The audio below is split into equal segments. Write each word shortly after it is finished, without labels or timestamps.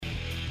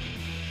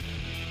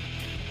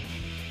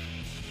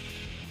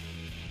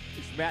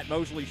Matt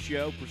Mosley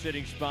Show,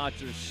 presenting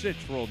sponsors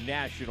Central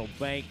National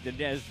Bank, the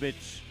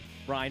Nesbitts,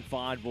 Brian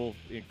Fonville,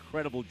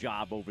 incredible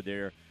job over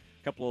there.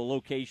 A couple of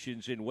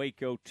locations in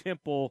Waco,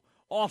 Temple,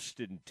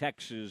 Austin,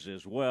 Texas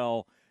as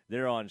well.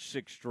 They're on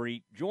 6th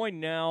Street.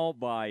 Joined now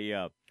by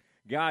a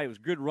guy who was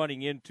good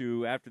running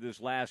into after this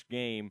last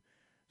game,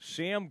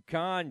 Sam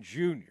Khan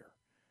Jr.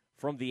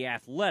 from The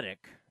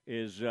Athletic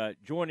is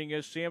joining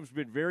us. Sam's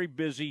been very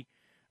busy.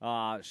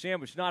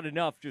 Sam, it's not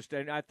enough.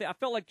 I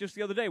felt like just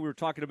the other day we were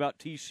talking about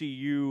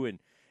TCU, and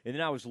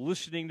then I was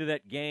listening to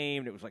that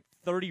game, and it was like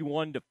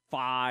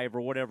 31-5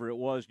 or whatever it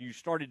was. And you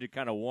started to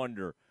kind of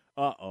wonder,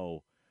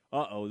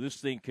 this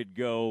thing could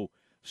go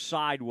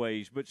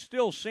sideways. But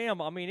still,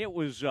 Sam, I mean,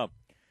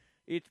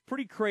 it's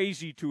pretty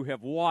crazy to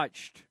have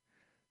watched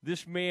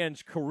this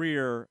man's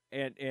career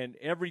and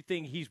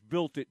everything he's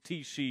built at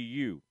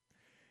TCU.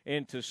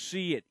 And to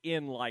see it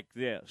end like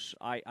this,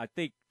 I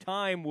think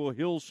time will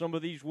heal some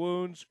of these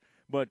wounds,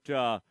 but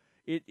I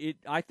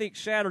think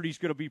Saturday's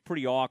going to be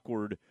pretty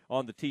awkward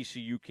on the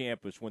TCU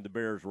campus when the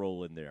Bears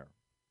roll in there.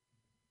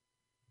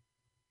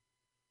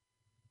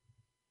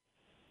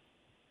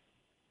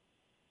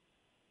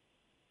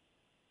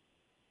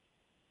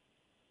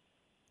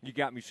 You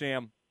got me,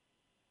 Sam?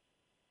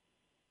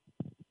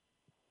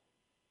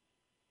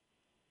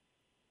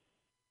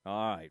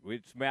 All right,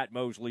 it's Matt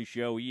Mosley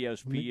Show,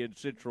 ESPN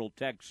Central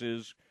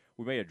Texas.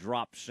 We may have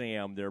dropped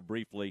Sam there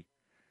briefly.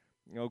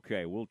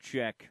 Okay, we'll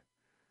check.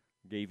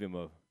 Gave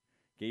him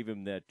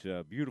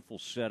that beautiful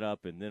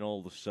setup, and then all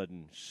of a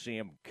sudden,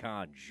 Sam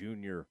Khan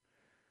Jr.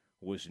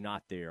 was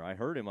not there. I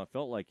heard him. I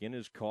felt like in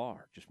his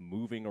car, just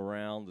moving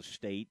around the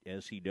state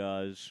as he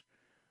does,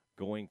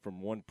 going from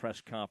one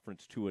press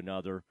conference to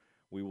another.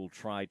 We will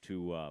try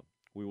to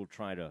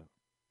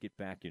get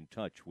back in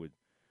touch with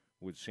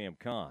Sam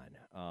Khan.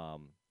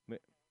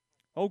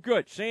 Oh,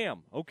 good,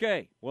 Sam.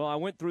 Okay. Well, I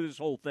went through this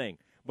whole thing,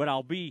 but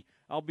I'll be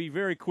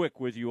very quick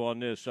with you on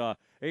this.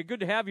 Hey, good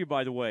to have you,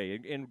 by the way,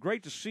 and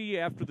great to see you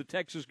after the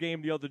Texas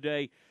game the other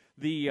day.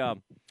 The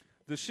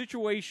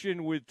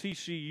situation with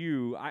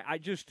TCU, I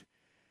just,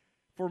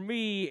 for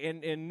me,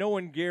 and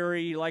knowing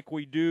Gary like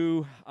we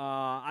do,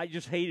 I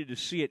just hated to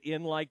see it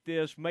end like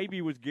this.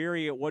 Maybe with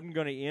Gary, it wasn't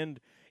going to end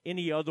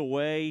any other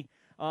way.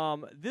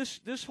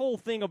 This whole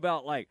thing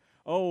about like,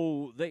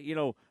 if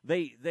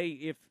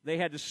they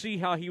had to see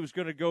how he was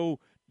going to go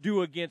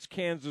do against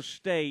Kansas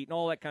State and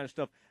all that kind of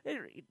stuff.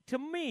 To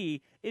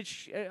me,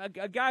 it's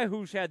a guy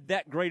who's had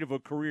that great of a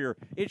career.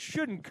 It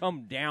shouldn't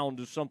come down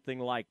to something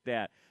like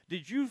that.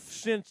 Did you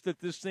sense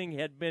that this thing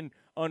had been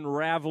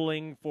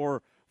unraveling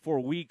for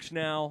weeks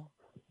now?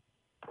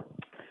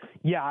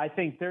 Yeah, I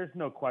think there's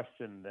no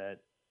question that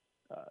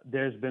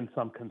there's been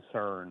some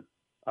concern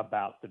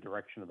about the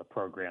direction of the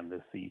program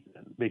this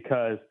season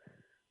because –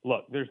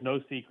 look, there's no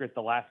secret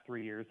the last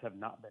 3 years have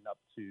not been up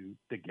to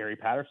the Gary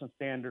Patterson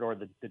standard or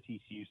the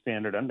TCU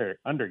standard under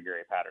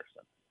Gary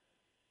Patterson.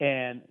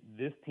 And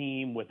this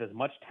team, with as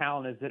much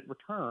talent as it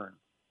returns,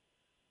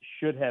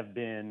 should have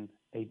been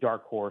a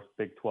dark horse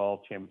Big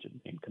 12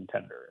 championship game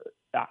contender.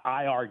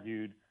 I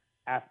argued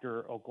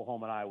after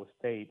Oklahoma and Iowa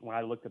State, when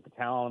I looked at the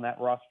talent on that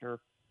roster,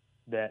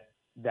 that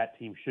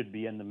team should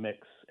be in the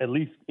mix, at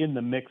least in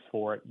the mix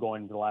for it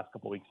going into the last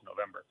couple of weeks in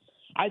November.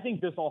 I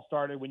think this all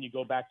started when you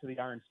go back to the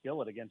Iron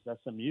Skillet against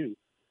SMU.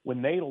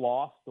 When they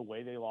lost the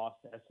way they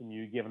lost to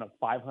SMU, giving up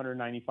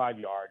 595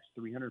 yards,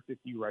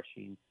 350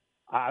 rushing,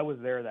 I was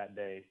there that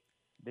day.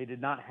 They did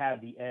not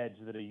have the edge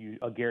that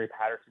a Gary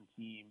Patterson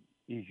team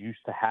is used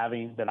to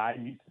having, that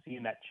I'm used to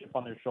seeing, that chip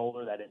on their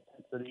shoulder, that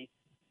intensity.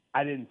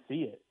 I didn't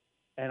see it.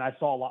 And I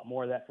saw a lot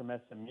more of that from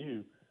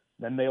SMU.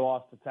 Then they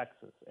lost to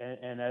Texas.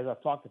 And as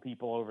I've talked to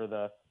people over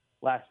the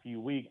last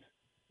few weeks,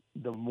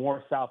 the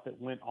more south it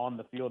went on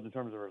the field in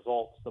terms of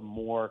results, the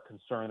more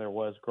concern there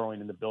was growing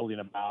in the building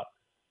about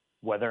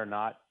whether or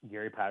not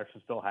Gary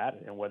Patterson still had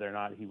it and whether or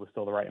not he was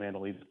still the right man to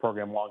lead this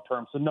program long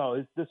term. So,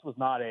 no, this was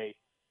not a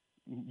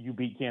you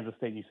beat Kansas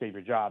State and you save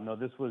your job. No,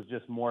 this was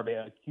just more of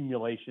an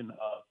accumulation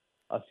of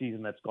a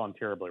season that's gone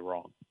terribly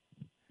wrong.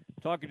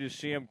 Talking to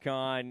Sam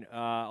Khan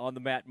on the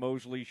Matt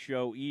Mosley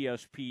Show,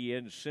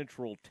 ESPN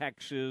Central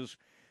Texas.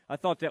 I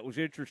thought that was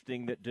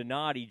interesting that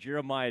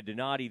Jeremiah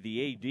Donati,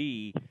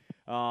 the AD,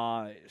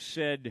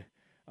 said,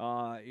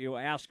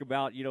 ask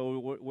about,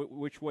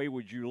 which way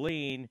would you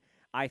lean?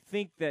 I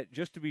think that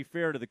just to be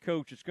fair to the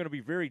coach, it's going to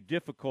be very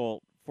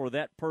difficult for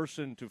that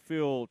person to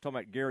fill, talking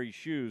about Gary's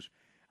shoes.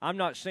 I'm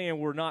not saying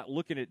we're not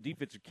looking at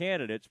defensive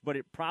candidates, but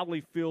it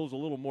probably feels a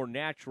little more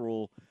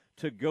natural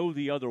to go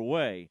the other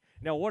way.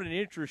 Now, what an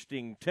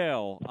interesting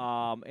tell,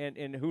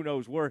 and who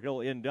knows where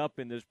he'll end up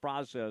in this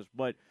process,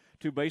 but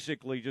to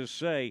basically just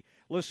say,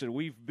 listen,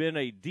 we've been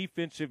a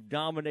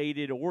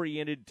defensive-dominated,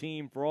 oriented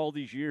team for all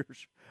these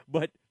years,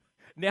 but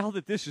now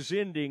that this is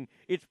ending,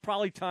 it's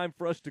probably time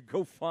for us to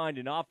go find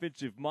an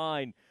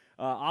offensive-minded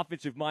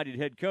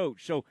head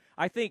coach. So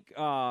I think,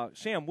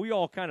 Sam, we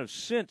all kind of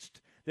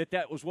sensed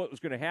that was what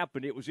was going to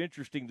happen. It was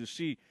interesting to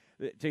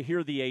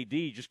hear the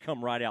AD just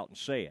come right out and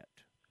say it.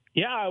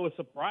 Yeah, I was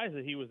surprised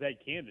that he was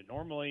that candid.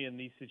 Normally in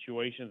these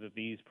situations at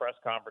these press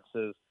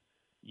conferences,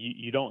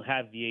 you don't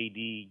have the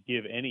AD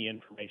give any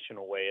information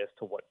away as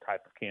to what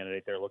type of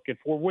candidate they're looking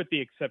for, with the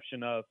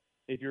exception of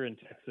if you're in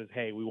Texas,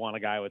 hey, we want a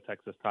guy with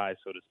Texas ties,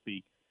 so to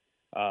speak,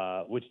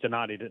 which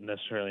Donati didn't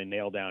necessarily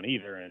nail down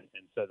either, and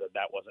said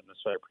that wasn't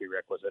necessarily a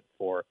prerequisite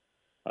for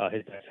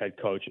his next head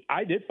coach.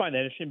 I did find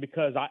that interesting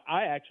because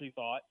I actually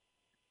thought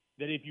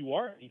that if you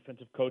are a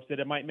defensive coach, that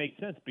it might make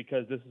sense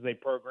because this is a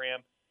program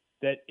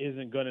that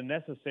isn't going to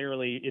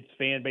necessarily, its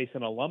fan base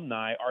and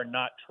alumni are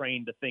not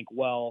trained to think,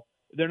 well,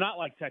 they're not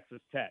like Texas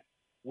Tech,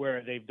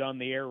 where they've done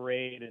the air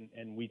raid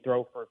and we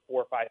throw for 4,000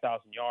 or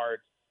 5,000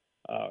 yards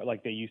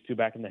like they used to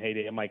back in the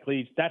heyday of Mike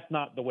Leach. That's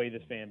not the way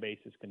this fan base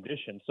is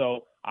conditioned.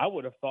 So I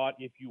would have thought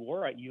if you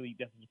were an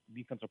elite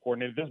defensive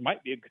coordinator, this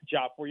might be a good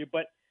job for you.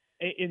 But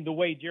in the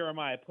way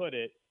Jeremiah put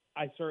it,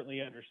 I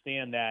certainly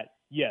understand that,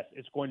 yes,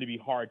 it's going to be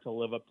hard to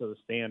live up to the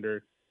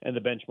standard and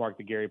the benchmark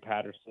that Gary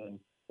Patterson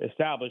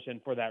established.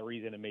 And for that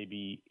reason, it may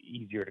be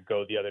easier to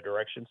go the other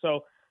direction.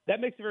 So that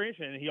makes it very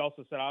interesting. And he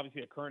also said,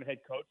 obviously, a current head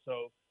coach,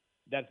 so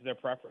that's their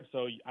preference.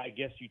 So I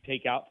guess you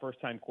take out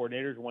first-time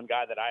coordinators. One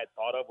guy that I had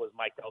thought of was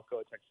Mike Elko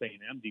at Texas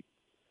A&M,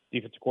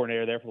 defensive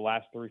coordinator there for the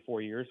last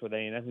 3-4 years with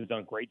A&M, who's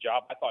done a great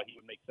job. I thought he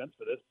would make sense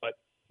for this. But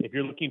if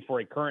you're looking for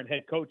a current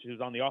head coach who's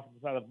on the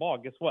offensive side of the ball,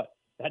 guess what?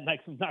 That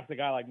knocks a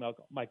guy like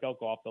Mike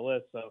Elko off the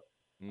list. So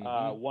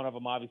one of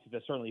them, obviously,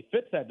 that certainly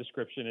fits that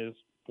description is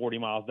 40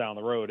 miles down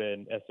the road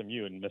in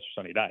SMU and Mr.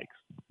 Sonny Dykes.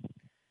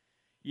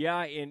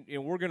 Yeah, and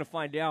we're going to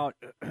find out,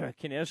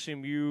 can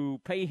SMU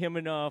pay him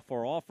enough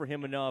or offer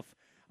him enough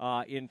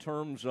in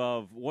terms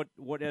of what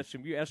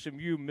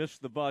SMU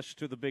missed the bus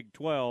to the Big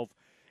 12,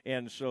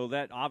 and so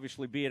that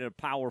obviously being a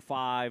Power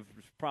 5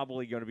 is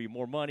probably going to be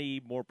more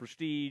money, more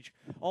prestige,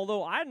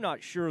 although I'm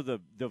not sure the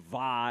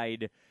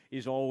divide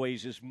is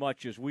always as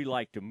much as we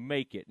like to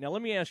make it. Now,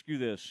 let me ask you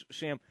this,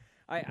 Sam.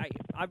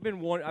 I've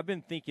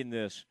been thinking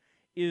this.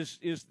 Is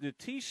the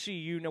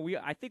TCU now?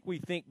 I think we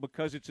think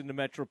because it's in the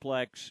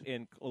Metroplex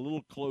and a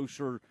little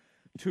closer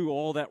to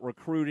all that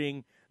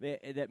recruiting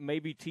that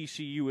maybe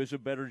TCU is a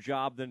better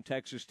job than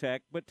Texas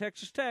Tech. But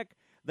Texas Tech,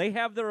 they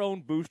have their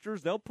own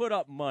boosters. They'll put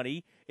up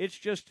money. It's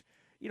just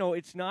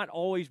it's not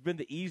always been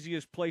the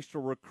easiest place to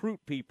recruit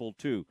people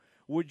to.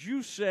 Would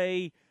you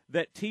say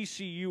that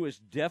TCU is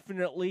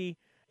definitely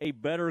a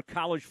better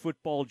college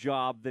football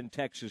job than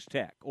Texas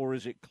Tech, or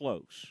is it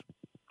close?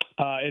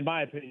 In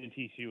my opinion,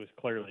 TCU is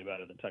clearly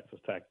better than Texas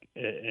Tech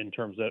in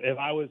terms of, if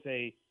I was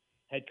a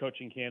head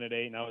coaching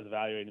candidate and I was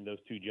evaluating those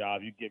two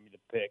jobs, you'd give me the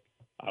pick,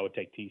 I would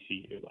take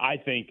TCU. I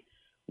think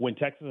when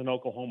Texas and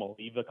Oklahoma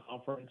leave the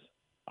conference,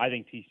 I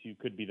think TCU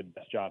could be the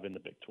best job in the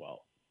Big 12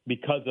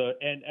 because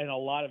and a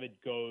lot of it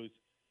goes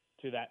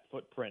to that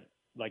footprint,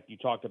 like you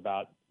talked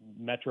about,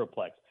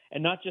 Metroplex.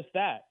 And not just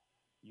that,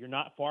 you're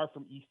not far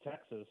from East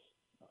Texas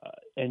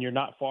and you're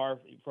not far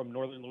from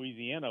Northern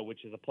Louisiana,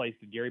 which is a place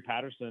that Gary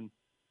Patterson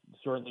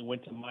certainly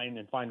went to mine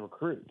and find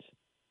recruits.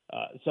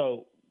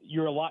 So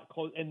you're a lot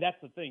close. And that's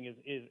the thing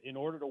is in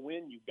order to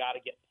win, you've got to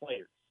get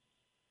players.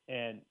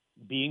 And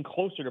being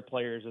closer to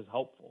players is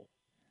helpful.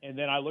 And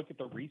then I look at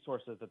the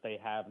resources that they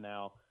have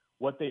now,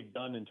 what they've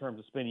done in terms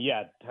of spending.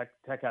 Yeah, Tech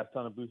has a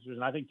ton of boosters,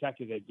 and I think Tech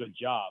is a good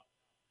job.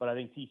 But I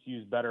think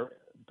TCU is better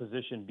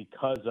positioned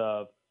because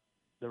of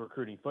the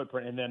recruiting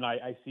footprint. And then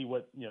I see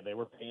what, they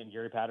were paying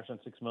Gary Patterson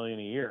 $6 million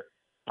a year.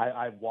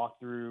 I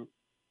walked through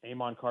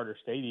Amon Carter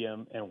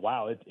Stadium, and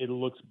wow, it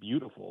looks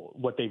beautiful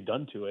what they've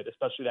done to it,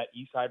 especially that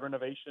east side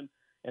renovation,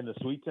 and the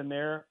suites in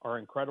there are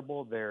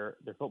incredible. Their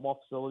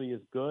football facility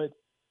is good.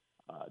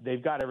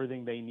 They've got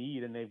everything they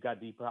need, and they've got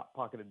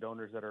deep-pocketed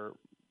donors that are,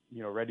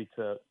 ready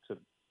to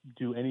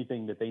do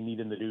anything that they need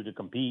them to do to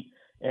compete.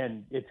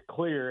 And it's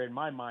clear in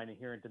my mind, and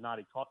hearing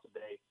Donati talk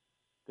today,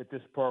 that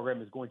this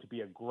program is going to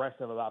be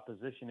aggressive about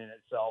positioning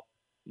itself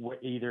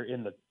either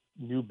in the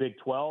new Big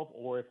 12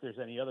 or if there's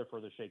any other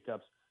further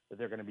shakeups, that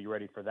they're going to be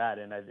ready for that.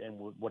 And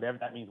whatever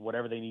that means,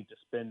 whatever they need to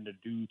spend to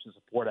do to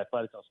support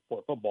athletics and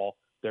support football,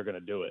 they're going to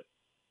do it.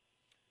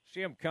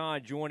 Sam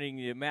Khan joining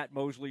the Matt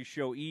Mosley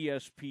Show,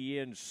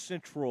 ESPN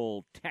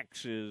Central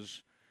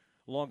Texas,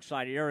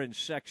 alongside Aaron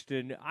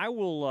Sexton.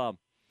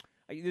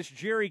 This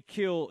Jerry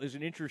Kill is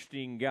an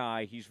interesting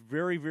guy. He's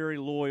very, very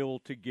loyal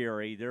to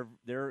Gary.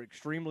 They're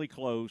extremely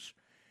close,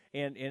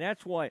 and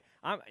that's why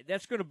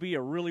that's going to be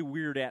a really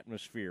weird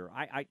atmosphere.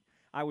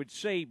 I would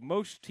say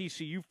most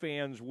TCU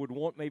fans would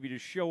want maybe to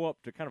show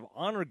up to kind of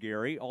honor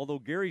Gary, although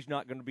Gary's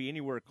not going to be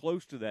anywhere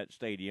close to that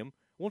stadium.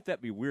 Won't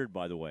that be weird,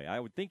 by the way? I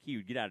would think he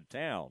would get out of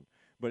town.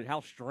 But how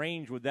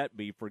strange would that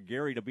be for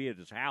Gary to be at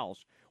his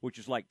house, which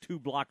is like 2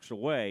 blocks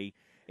away,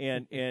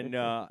 and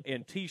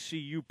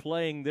TCU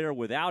playing there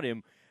without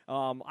him?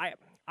 I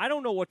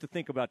don't know what to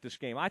think about this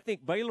game. I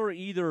think Baylor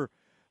either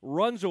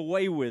runs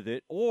away with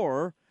it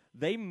or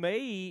they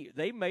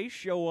may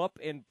show up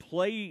and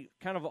play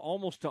kind of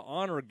almost to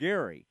honor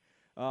Gary.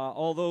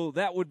 Although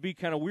that would be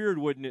kind of weird,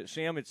 wouldn't it,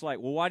 Sam? It's like,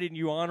 well, why didn't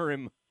you honor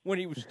him when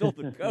he was still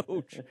the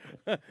coach?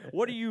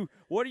 What do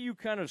you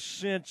kind of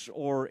sense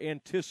or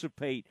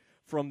anticipate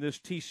from this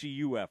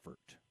TCU effort?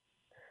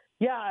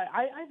 Yeah,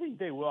 I think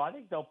they will. I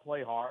think they'll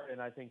play hard,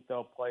 and I think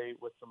they'll play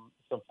with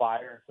some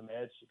fire and some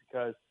edge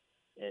because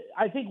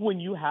I think when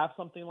you have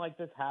something like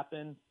this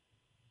happen,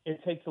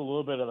 it takes a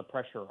little bit of the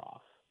pressure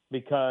off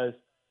because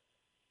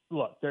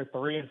look, they're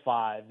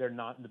 3-5. They're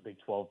not in the Big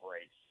 12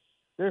 race.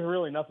 There's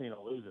really nothing to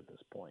lose at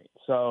this point.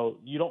 So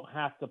you don't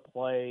have to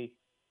play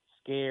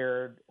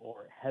scared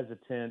or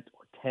hesitant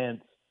or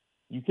tense.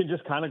 You can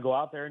just kind of go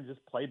out there and just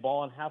play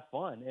ball and have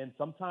fun. And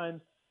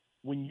sometimes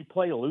when you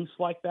play loose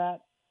like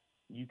that,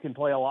 you can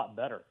play a lot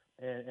better.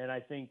 And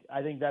I think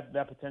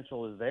that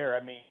potential is there.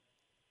 I mean,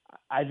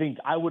 I think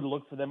I would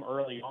look for them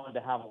early on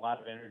to have a lot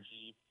of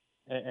energy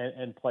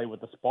and play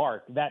with the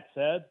spark. That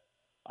said,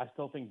 I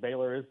still think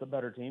Baylor is the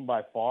better team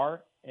by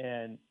far.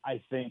 And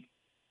I think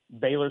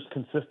Baylor's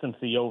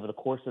consistency over the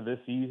course of this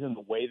season,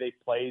 the way they've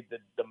played,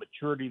 the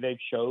maturity they've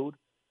showed,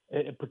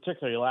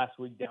 particularly last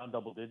week down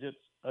double digits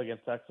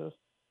against Texas,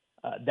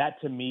 that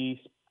to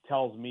me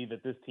tells me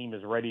that this team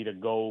is ready to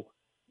go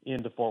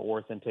into Fort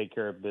Worth and take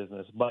care of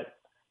business. But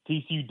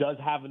TCU does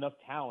have enough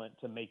talent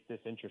to make this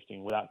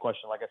interesting without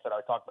question. Like I said,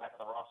 I talked back to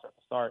the roster at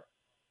the start.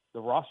 The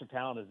roster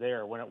talent is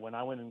there. When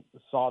I went and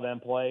saw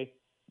them play,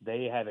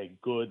 they have a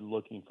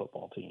good-looking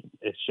football team.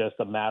 It's just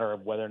a matter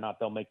of whether or not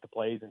they'll make the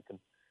plays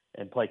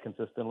and play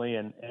consistently.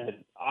 And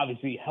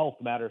obviously health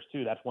matters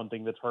too. That's one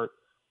thing that's hurt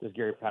this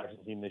Gary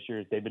Patterson team this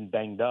year is they've been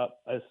banged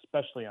up,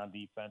 especially on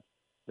defense.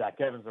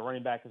 Zach Evans, the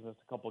running back, has missed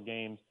a couple of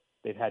games.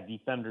 They've had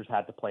defenders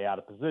had to play out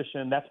of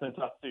position. That's been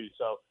tough too.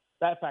 So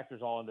that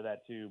factors all into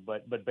that too.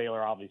 But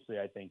Baylor, obviously,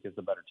 I think is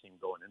the better team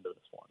going into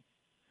this one.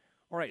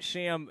 All right,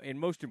 Sam, and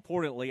most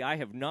importantly, I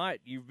have not.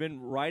 You've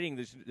been writing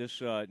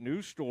this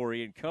news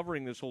story and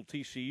covering this whole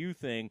TCU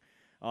thing.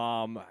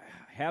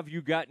 Have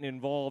you gotten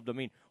involved? I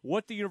mean,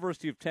 what the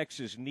University of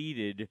Texas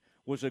needed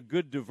was a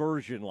good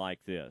diversion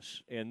like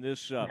this, and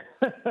this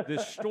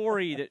this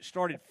story that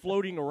started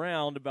floating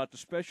around about the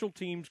special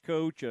teams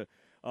coach,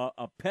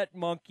 a pet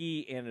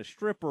monkey, and a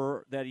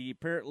stripper that he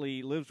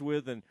apparently lives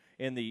with, and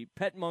the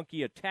pet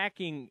monkey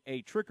attacking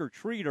a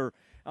trick-or-treater.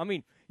 I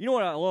mean, you know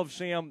what I love,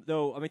 Sam,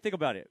 though? I mean, think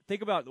about it.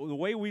 Think about the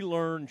way we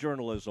learn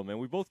journalism, and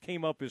we both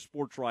came up as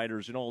sports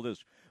writers and all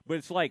this. But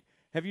it's like,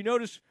 have you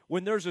noticed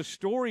when there's a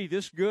story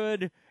this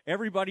good,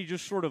 everybody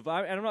just sort of –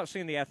 and I'm not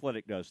saying The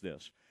Athletic does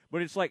this,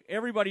 but it's like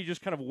everybody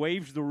just kind of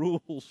waives the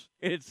rules.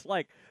 It's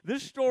like,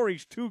 this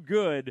story's too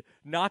good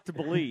not to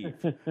believe.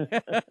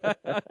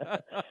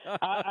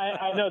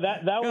 I know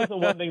that was the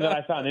one thing that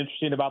I found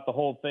interesting about the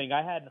whole thing.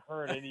 I hadn't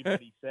heard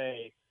anybody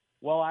say,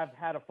 well, I've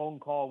had a phone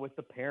call with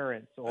the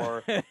parents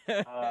or,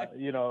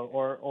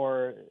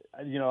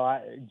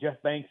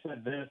 Jeff Banks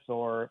said this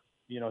or,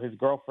 his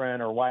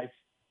girlfriend or wife,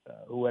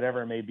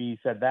 whatever it may be,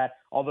 said that,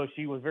 although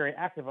she was very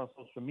active on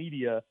social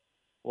media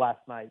last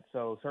night.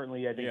 So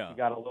certainly I think she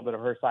got a little bit of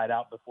her side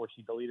out before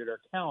she deleted her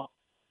account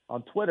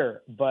on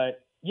Twitter.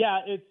 But yeah,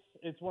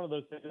 it's one of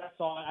those things.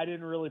 I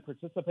didn't really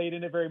participate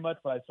in it very much,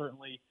 but I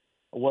certainly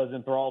was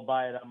enthralled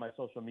by it on my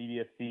social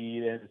media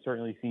feed. And it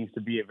certainly seems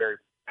to be a very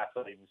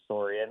fascinating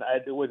story. And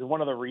it was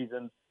one of the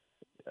reasons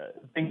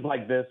things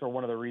like this are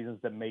one of the reasons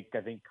that make,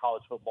 I think,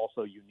 college football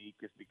so unique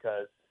is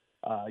because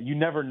you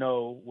never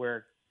know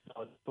where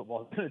college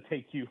football is going to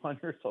take you on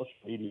your social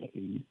media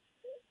feed.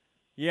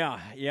 Yeah,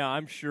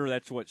 I'm sure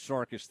that's what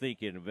Sark is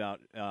thinking about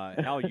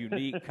how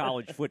unique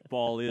college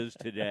football is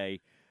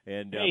today.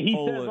 And he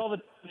says all the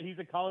time he's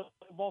a college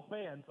football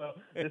fan, so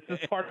this is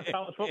part of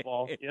college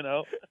football,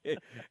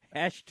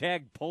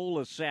 Hashtag poll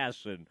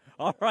assassin.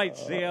 All right,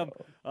 Sam,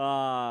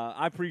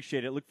 I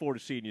appreciate it. Look forward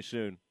to seeing you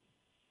soon.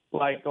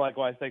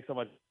 Likewise. Thanks so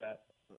much.